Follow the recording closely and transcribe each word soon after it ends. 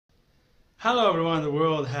Hello everyone in the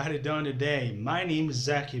world, how are you doing today? My name is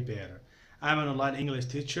Zaki Bear. I'm an online English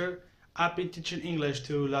teacher. I've been teaching English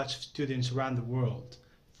to lots of students around the world,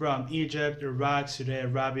 from Egypt, Iraq, Saudi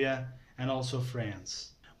Arabia, and also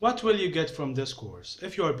France. What will you get from this course?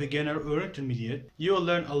 If you are a beginner or intermediate, you will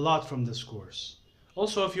learn a lot from this course.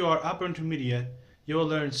 Also, if you are upper intermediate, you will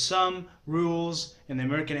learn some rules in the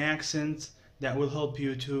American accent that will help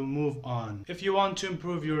you to move on. If you want to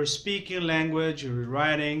improve your speaking language, your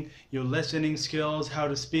writing, your listening skills, how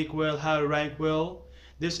to speak well, how to write well,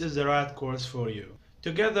 this is the right course for you.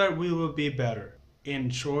 Together we will be better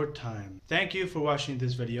in short time. Thank you for watching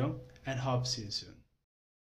this video and hope to see you soon.